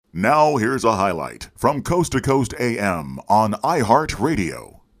Now here's a highlight from Coast to Coast AM on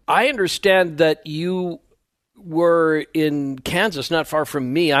iHeartRadio. I understand that you were in Kansas, not far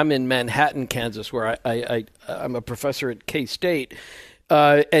from me. I'm in Manhattan, Kansas, where I'm a professor at K-State,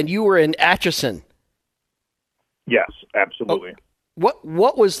 and you were in Atchison. Yes, absolutely.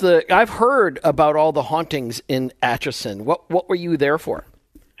 What was the? I've heard about all the hauntings in Atchison. What were you there for?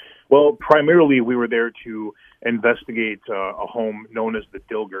 Well, primarily we were there to investigate a home known as the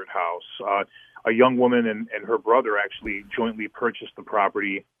Dilgert House. A young woman and her brother actually jointly purchased the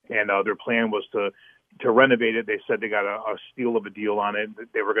property, and their plan was to renovate it. They said they got a steal of a deal on it.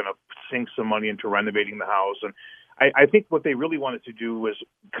 They were going to sink some money into renovating the house. And I think what they really wanted to do was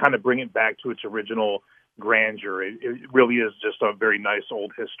kind of bring it back to its original grandeur. It really is just a very nice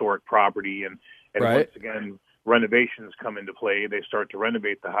old historic property. And Right. Once again, renovations come into play. They start to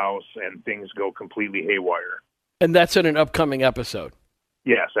renovate the house, and things go completely haywire. And that's in an upcoming episode.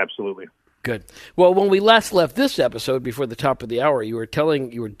 Yes, absolutely. Good. Well, when we last left this episode before the top of the hour, you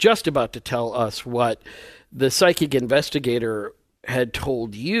were just about to tell us what the psychic investigator had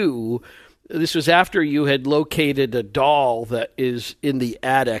told you. This was after you had located a doll that is in the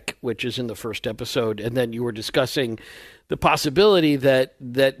attic, which is in the first episode, and then you were discussing the possibility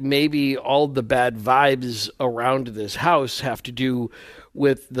that maybe all the bad vibes around this house have to do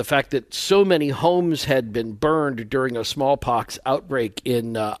with the fact that so many homes had been burned during a smallpox outbreak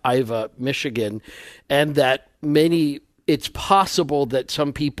in Ivor, Michigan, and that it's possible that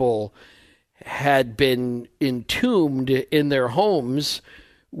some people had been entombed in their homes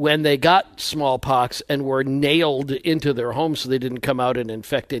when they got smallpox and were nailed into their homes so they didn't come out and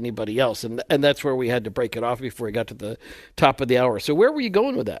infect anybody else. And that's where we had to break it off before we got to the top of the hour. So where were you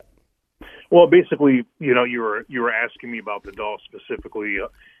going with that? Well, basically, you were asking me about the doll specifically,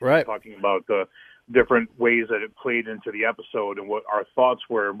 right? Talking about the different ways that it played into the episode and what our thoughts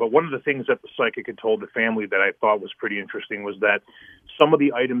were. But one of the things that the psychic had told the family that I thought was pretty interesting was that some of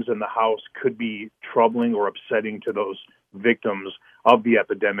the items in the house could be troubling or upsetting to those victims of the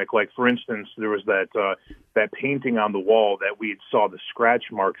epidemic. Like, for instance, there was that painting on the wall that we saw the scratch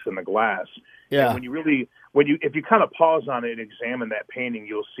marks in the glass. Yeah. And if you kind of pause on it and examine that painting,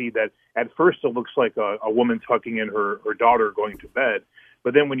 you'll see that at first it looks like a woman tucking in her daughter going to bed.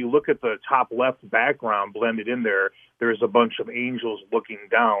 But then when you look at the top left background blended in there, there's a bunch of angels looking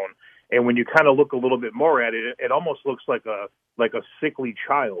down. And when you kind of look a little bit more at it, it almost looks like a sickly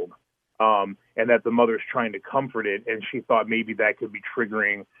child. And that the mother's trying to comfort it, and she thought maybe that could be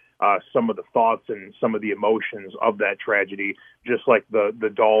triggering some of the thoughts and some of the emotions of that tragedy, just like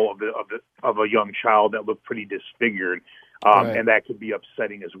the doll of a young child that looked pretty disfigured, Right. And that could be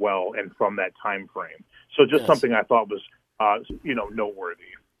upsetting as well, and from that time frame. So just something I thought was noteworthy.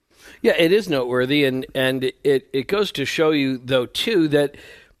 Yeah, it is noteworthy, and it goes to show you though too that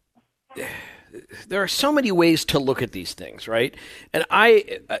there are so many ways to look at these things, right? And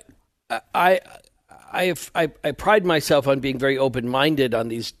I pride myself on being very open-minded on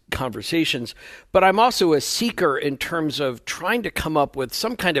these conversations, but I'm also a seeker in terms of trying to come up with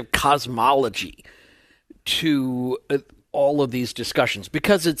some kind of cosmology to all of these discussions,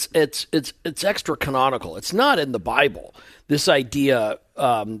 because it's extra canonical. It's not in the Bible. This idea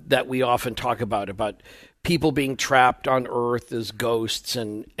that we often talk about people being trapped on Earth as ghosts,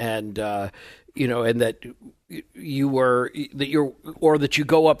 and that you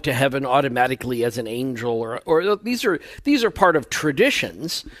go up to heaven automatically as an angel, or these are part of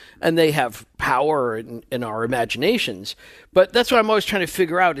traditions, and they have power in our imaginations. But that's what I'm always trying to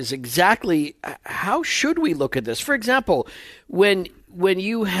figure out is exactly how should we look at this. For example, when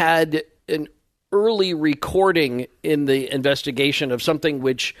you had an early recording in the investigation of something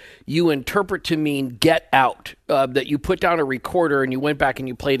which you interpret to mean get out, that you put down a recorder and you went back and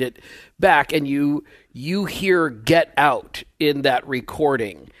you played it back, and you hear get out in that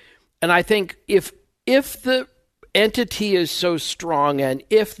recording. And I think if the entity is so strong, and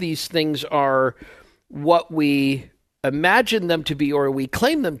if these things are what we imagine them to be or we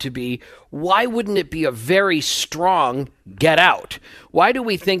claim them to be, why wouldn't it be a very strong get out? Why do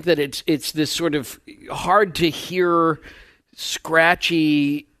we think that it's this sort of hard to hear,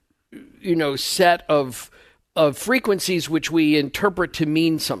 scratchy, set of frequencies which we interpret to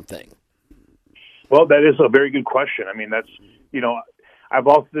mean something? Well, that is a very good question. I mean, that's, I've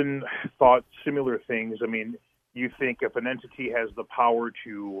often thought similar things. I mean, you think if an entity has the power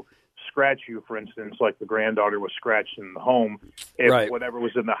to scratch you, for instance, like the granddaughter was scratched in the home, if Right. whatever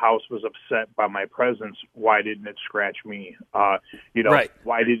was in the house was upset by my presence, why didn't it scratch me? Right.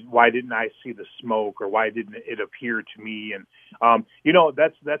 Why didn't I see the smoke, or why didn't it appear to me? And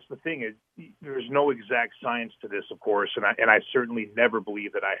that's the thing. There's no exact science to this, of course, and I certainly never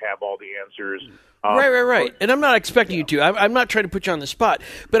believe that I have all the answers. Right. And I'm not expecting you to. I'm not trying to put you on the spot.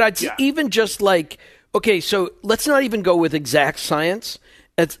 But even just like, okay, so let's not even go with exact science.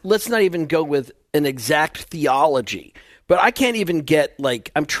 Let's not even go with an exact theology. But I can't even get,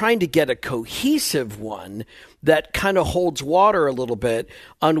 like, I'm trying to get a cohesive one that kind of holds water a little bit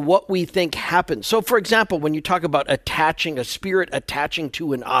on what we think happens. So, for example, when you talk about attaching a spirit attaching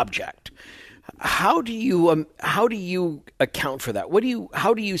to an object, how do you account for that?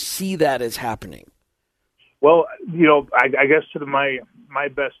 How do you see that as happening? Well, I guess my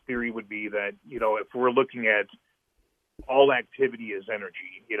best theory would be that, if we're looking at all activity is energy,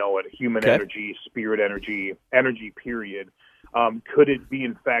 at human energy, spirit energy, period. Could it be,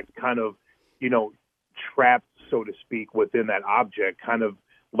 in fact, kind of, trapped, so to speak, within that object, kind of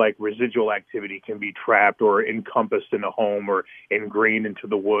like residual activity can be trapped or encompassed in a home or ingrained into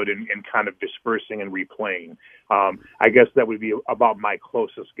the wood and kind of dispersing and replaying? I guess that would be about my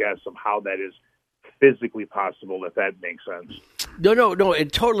closest guess of how that is physically possible, if that makes sense. No,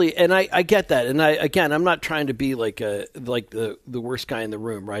 it totally, and I get that, and I'm not trying to be like the worst guy in the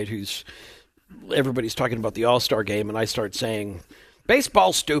room, right? Everybody's talking about the All-Star game, and I start saying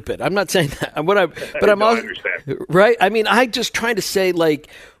baseball's stupid. I'm not saying that. I'm also, understand. Right? I mean, I just trying to say, like,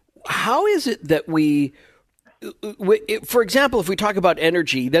 how is it that we for example, if we talk about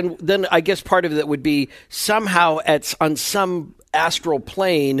energy, then I guess part of it would be somehow on some astral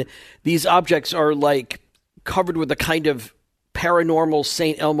plane, these objects are like covered with a kind of paranormal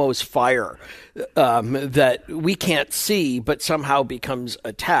St. Elmo's fire that we can't see, but somehow becomes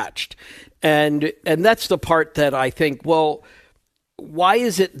attached. And that's the part that I think, well, why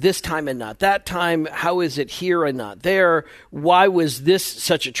is it this time and not that time? How is it here and not there? Why was this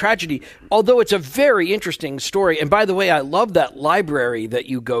such a tragedy? Although it's a very interesting story. And by the way, I love that library that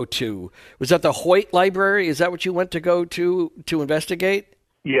you go to. Was that the Hoyt Library? Is that what you went to go to investigate?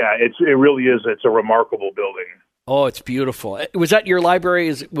 Yeah, it really is. It's a remarkable building. Oh, it's beautiful. Was that your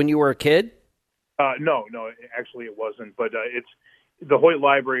library when you were a kid? No, actually it wasn't. But the Hoyt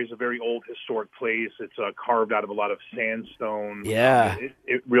Library is a very old historic place. It's carved out of a lot of sandstone. Yeah.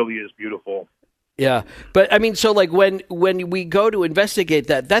 It really is beautiful. Yeah. But I mean, so like when we go to investigate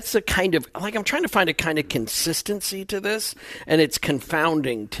that's the kind of, like, I'm trying to find a kind of consistency to this, and it's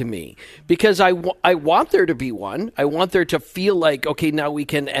confounding to me because I want there to be one. I want there to feel like, okay, now we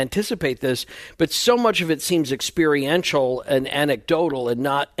can anticipate this, but so much of it seems experiential and anecdotal and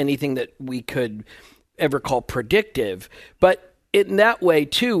not anything that we could ever call predictive. But in that way,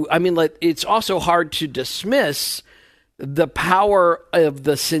 too, I mean, like, it's also hard to dismiss the power of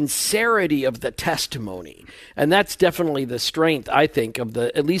the sincerity of the testimony. And that's definitely the strength, I think, of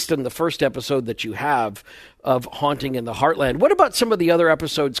at least in the first episode that you have of Haunting in the Heartland. What about some of the other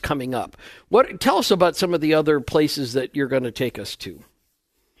episodes coming up? Tell us about some of the other places that you're going to take us to.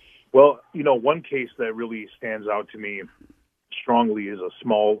 Well, one case that really stands out to me strongly is a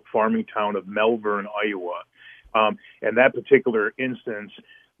small farming town of Melbourne, Iowa. And that particular instance,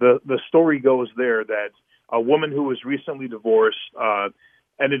 the story goes there that a woman who was recently divorced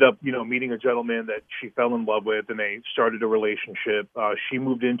ended up, meeting a gentleman that she fell in love with, and they started a relationship. She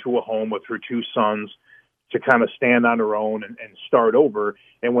moved into a home with her two sons to kind of stand on her own and start over.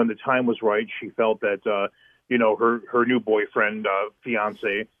 And when the time was right, she felt that, her new boyfriend,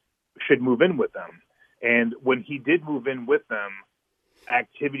 fiance, should move in with them. And when he did move in with them,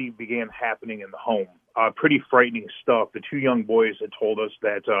 activity began happening in the home. Pretty frightening stuff. The two young boys had told us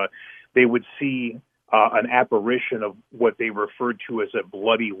that they would see an apparition of what they referred to as a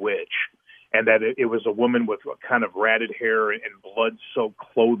bloody witch, and that it was a woman with kind of ratted hair and blood-soaked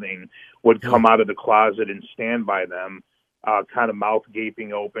clothing would come out of the closet and stand by them, kind of mouth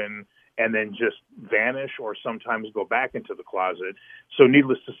gaping open, and then just vanish or sometimes go back into the closet. So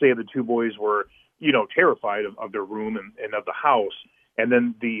needless to say, the two boys were, terrified of their room and of the house. And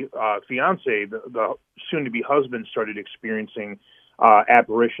then the fiance, the soon-to-be husband, started experiencing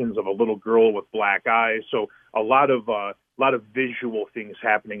apparitions of a little girl with black eyes. So a lot of visual things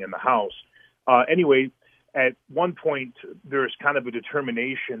happening in the house. Anyway, at one point, there's kind of a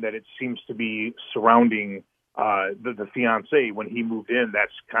determination that it seems to be surrounding the fiance. When he moved in,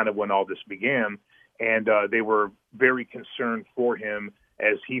 that's kind of when all this began. And they were very concerned for him,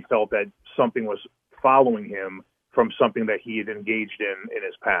 as he felt that something was following him from something that he had engaged in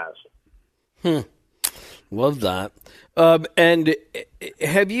his past. Love that. And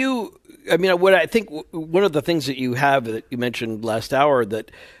have you? I mean, what I think one of the things that you have that you mentioned last hour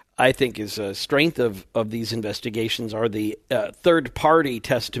that I think is a strength of these investigations are the third-party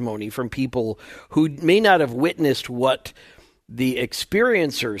testimony from people who may not have witnessed what the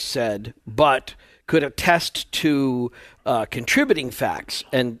experiencers said, but could attest to contributing facts.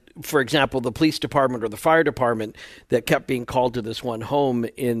 And, for example, the police department or the fire department that kept being called to this one home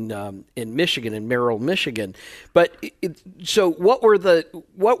in Michigan, in Merrill, Michigan. But so, what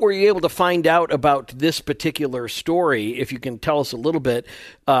were you able to find out about this particular story? If you can tell us a little bit,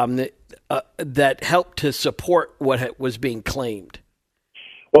 that helped to support what was being claimed.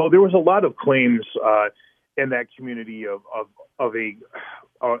 Well, there was a lot of claims in that community of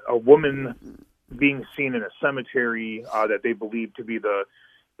a woman being seen in a cemetery that they believed to be the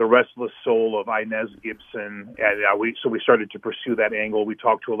restless soul of Inez Gibson. And so we started to pursue that angle. We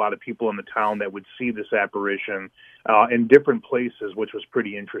talked to a lot of people in the town that would see this apparition in different places, which was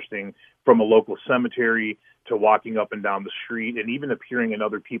pretty interesting, from a local cemetery to walking up and down the street and even appearing in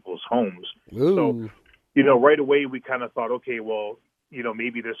other people's homes. Ooh. So, right away we kind of thought, okay, well,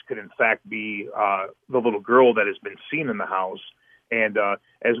 maybe this could in fact be the little girl that has been seen in the house. And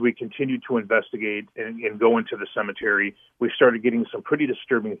as we continued to investigate and go into the cemetery, we started getting some pretty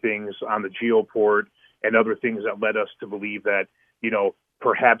disturbing things on the geoport and other things that led us to believe that,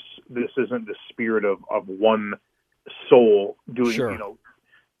 perhaps this isn't the spirit of one soul doing, Sure.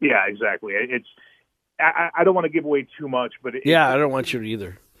 Yeah, exactly. I don't want to give away too much, but I don't want you to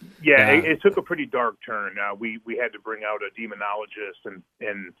either. Yeah, it took a pretty dark turn. We had to bring out a demonologist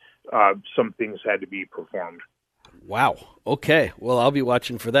and some things had to be performed. Wow. Okay. Well, I'll be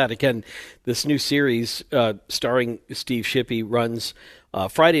watching for that. Again, this new series starring Steve Shippey runs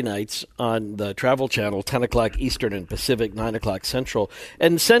Friday nights on the Travel Channel, 10 o'clock Eastern and Pacific, 9 o'clock Central.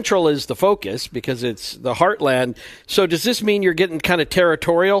 And Central is the focus because it's the Heartland. So does this mean you're getting kind of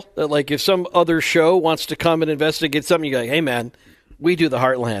territorial? That, like, if some other show wants to come and investigate something, you're like, hey, man, we do the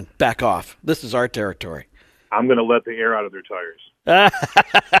Heartland. Back off. This is our territory. I'm going to let the air out of their tires.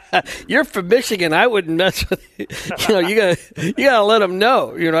 You're from Michigan. I wouldn't mess with you. You gotta let them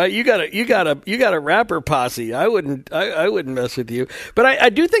know. You got a rapper posse. I wouldn't mess with you. But I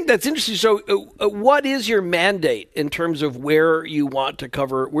do think that's interesting. So, what is your mandate in terms of where you want to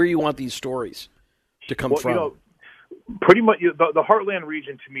cover, where you want these stories to come from? Pretty much the Heartland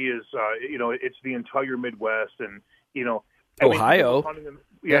region to me is it's the entire Midwest and Ohio.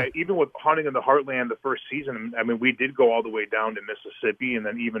 Even with hunting in the Heartland the first season, I mean, we did go all the way down to Mississippi and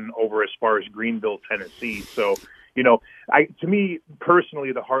then even over as far as Greenville, Tennessee. So, to me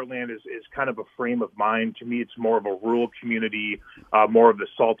personally, the Heartland is kind of a frame of mind. To me, it's more of a rural community, more of the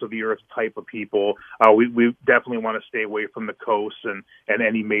salt of the earth type of people. We definitely want to stay away from the coast and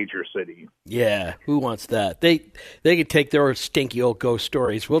any major city. Yeah, who wants that? They can take their stinky old ghost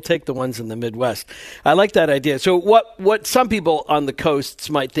stories. We'll take the ones in the Midwest. I like that idea. So what some people on the coasts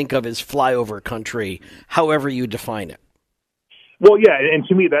might think of as flyover country, however you define it. Well, yeah, and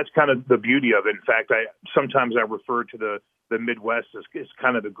to me, that's kind of the beauty of it. In fact, sometimes I refer to the Midwest as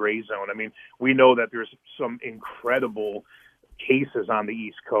kind of the gray zone. I mean, we know that there's some incredible cases on the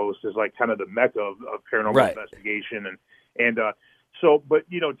East Coast as like kind of the mecca of paranormal investigation. But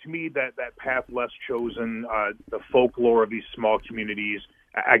to me, that path less chosen, the folklore of these small communities,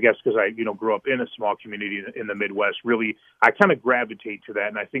 I guess because I grew up in a small community in the Midwest, really, I kind of gravitate to that.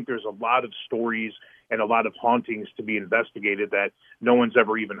 And I think there's a lot of stories and a lot of hauntings to be investigated that no one's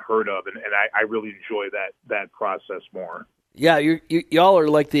ever even heard of. And I really enjoy that process more. Yeah, y'all are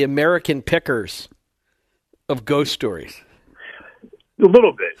like the American Pickers of ghost stories. A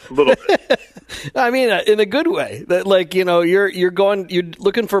little bit. I mean, in a good way. That, like, you're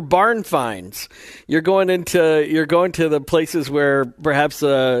looking for barn finds. You're going to the places where perhaps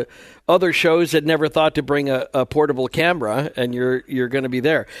other shows had never thought to bring a portable camera, and you're going to be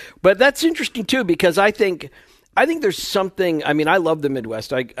there. But that's interesting too, because I think there's something. I mean, I love the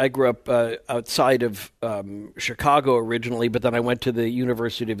Midwest. I grew up outside of Chicago originally, but then I went to the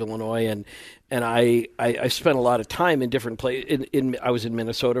University of Illinois, and I spent a lot of time in different places. I was in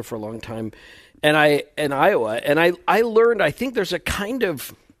Minnesota for a long time, and Iowa, and I learned. I think there's a kind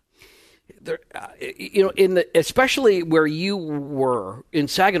of especially where you were in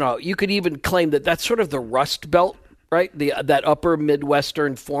Saginaw, you could even claim that that's sort of the Rust Belt. Right, that upper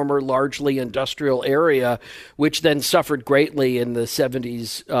Midwestern, former largely industrial area, which then suffered greatly in the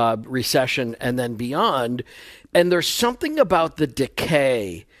 70s recession and then beyond. And there's something about the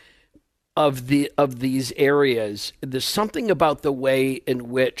decay of these areas. There's something about the way in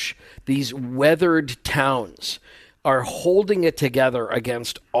which these weathered towns are holding it together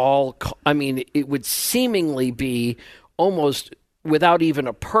against all. I mean, it would seemingly be almost without even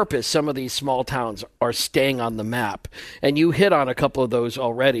a purpose. Some of these small towns are staying on the map, and you hit on a couple of those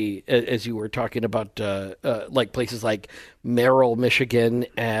already as you were talking about, like places like Merrill, Michigan,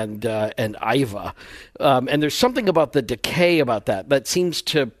 and Iva. And there's something about the decay about that seems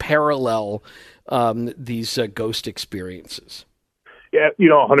to parallel these ghost experiences. Yeah,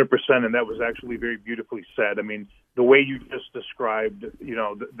 100%, and that was actually very beautifully said. I mean, the way you just described,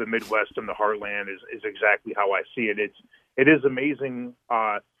 the Midwest and the Heartland is exactly how I see it. It is amazing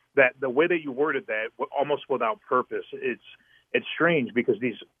that the way that you worded that, almost without purpose, it's strange because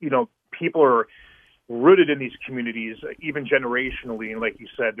these, people are rooted in these communities, even generationally. And like you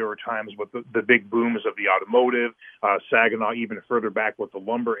said, there were times with the big booms of the automotive, Saginaw, even further back with the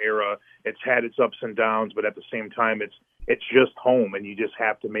lumber era. It's had its ups and downs, but at the same time, it's just home, and you just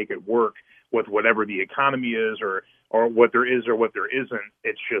have to make it work with whatever the economy is or what there is or what there isn't.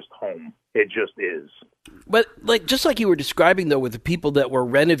 It's just home. It just is. But just like you were describing, though, with the people that were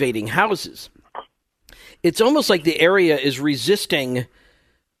renovating houses, it's almost like the area is resisting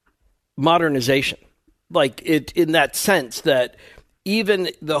modernization. Like it, in that sense that even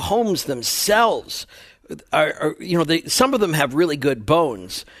the homes themselves are some of them have really good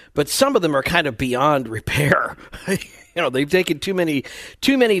bones, but some of them are kind of beyond repair. They've taken too many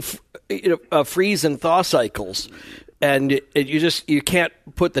freeze and thaw cycles, and you can't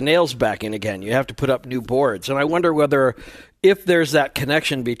put the nails back in again. You have to put up new boards. And I wonder whether, if there's that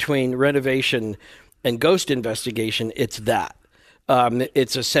connection between renovation and ghost investigation, it's that.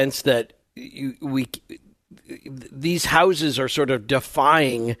 It's a sense that these houses are sort of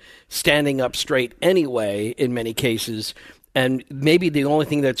defying standing up straight anyway in many cases, and maybe the only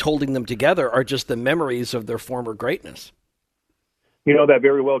thing that's holding them together are just the memories of their former greatness. That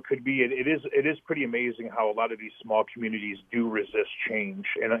very well could be. It is pretty amazing how a lot of these small communities do resist change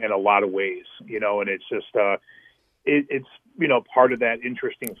in a lot of ways, and it's just it's part of that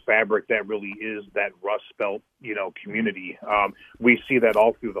interesting fabric that really is that Rust Belt, community. We see that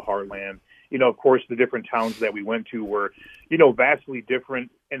all through the Heartland. Of course, the different towns that we went to were, vastly different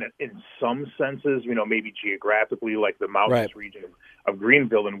in some senses, maybe geographically, like the mountainous region of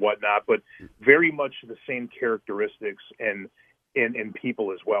Greenville and whatnot, but very much the same characteristics and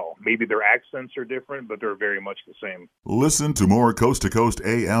people as well. Maybe their accents are different, but they're very much the same. Listen to more Coast to Coast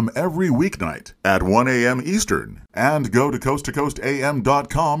AM every weeknight at 1 a.m. Eastern, and go to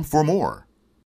coasttocoastam.com for more.